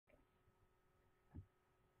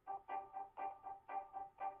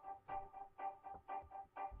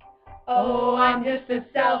Oh, I'm just a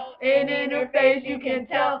cell in interface, you can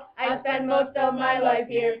tell. I spent most of my life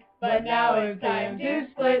here, but now it's time to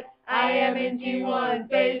split. I am into one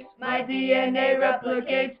phase, my DNA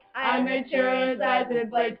replicates. I mature as acid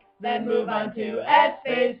plates, then move on to S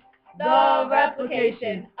phase. The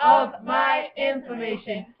replication of my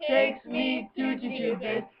information takes me to G2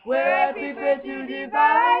 phase, where I prefer to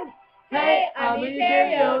divide. Hey, I'm a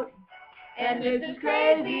eukaryote, and this is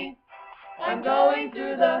crazy. I'm going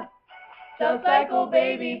through the cell cycle,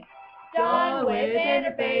 baby, done with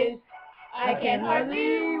interphase. I can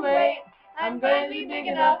hardly wait, I'm finally big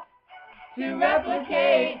enough to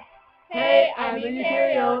replicate. Hey, I'm a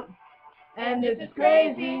eukaryote, and this is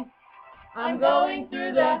crazy. I'm going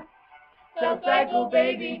through the cell cycle,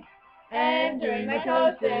 baby, and during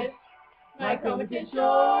mitosis, my chromatin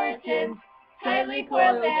shortens, tightly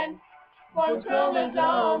coils and forms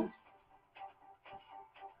chromosomes.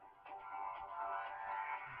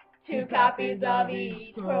 2 copies of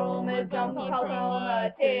each chromosome called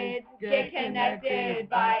chromatids get connected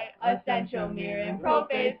by a centromere in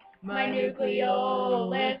prophase. My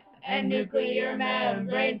nucleolus and nuclear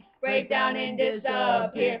membrane break down and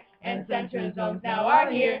disappear, and centrosomes now are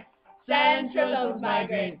here. Centrosomes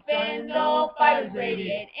migrate, spindle fibers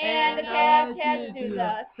radiate, and attach to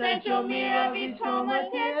the centromere of each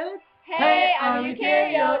chromatid. Hey, I'm a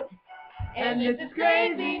eukaryote, and this is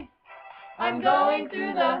crazy. I'm going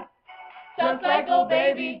through the cell cycle,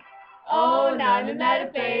 baby. Oh, now I'm in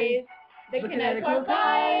metaphase. The kinetical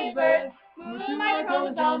fibers move through my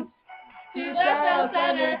chromosomes to the cell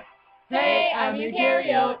center. Hey, I'm a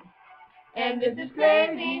eukaryote, and this is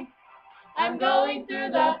crazy. I'm going through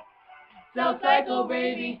the cell cycle,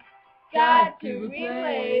 baby. Got to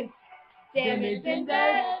replace damaged and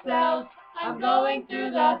dead cells. I'm going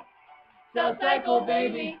through the cell cycle,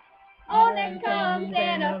 baby. Oh, then comes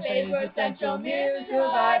anaphase where centromeres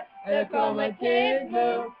divide. The chromatids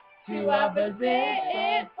move to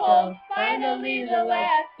opposite poles. Finally, the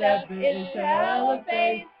last step is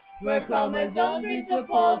telophase, where chromosomes reach the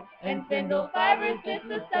poles and spindle fibers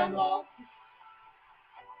disassemble.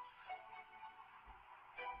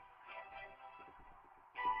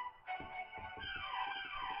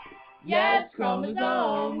 Yes,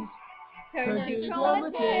 chromosomes turn to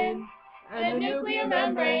chromatin and the nuclear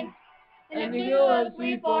membrane, and the nucleus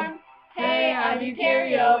we form. Hey, I'm a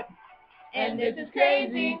eukaryote, and this is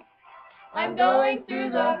crazy. I'm going through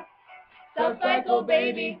the cell cycle,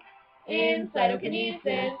 baby, in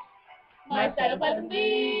cytokinesis. My cytoplasm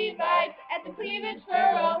divides at the cleavage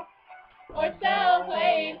furrow, or cell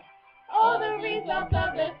plate. All the results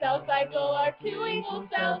of the cell cycle are 2 equal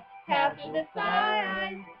cells, half the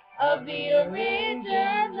size of the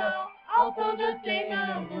original, also the same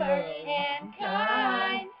number and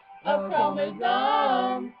kind of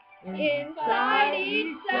chromosomes inside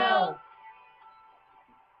each cell.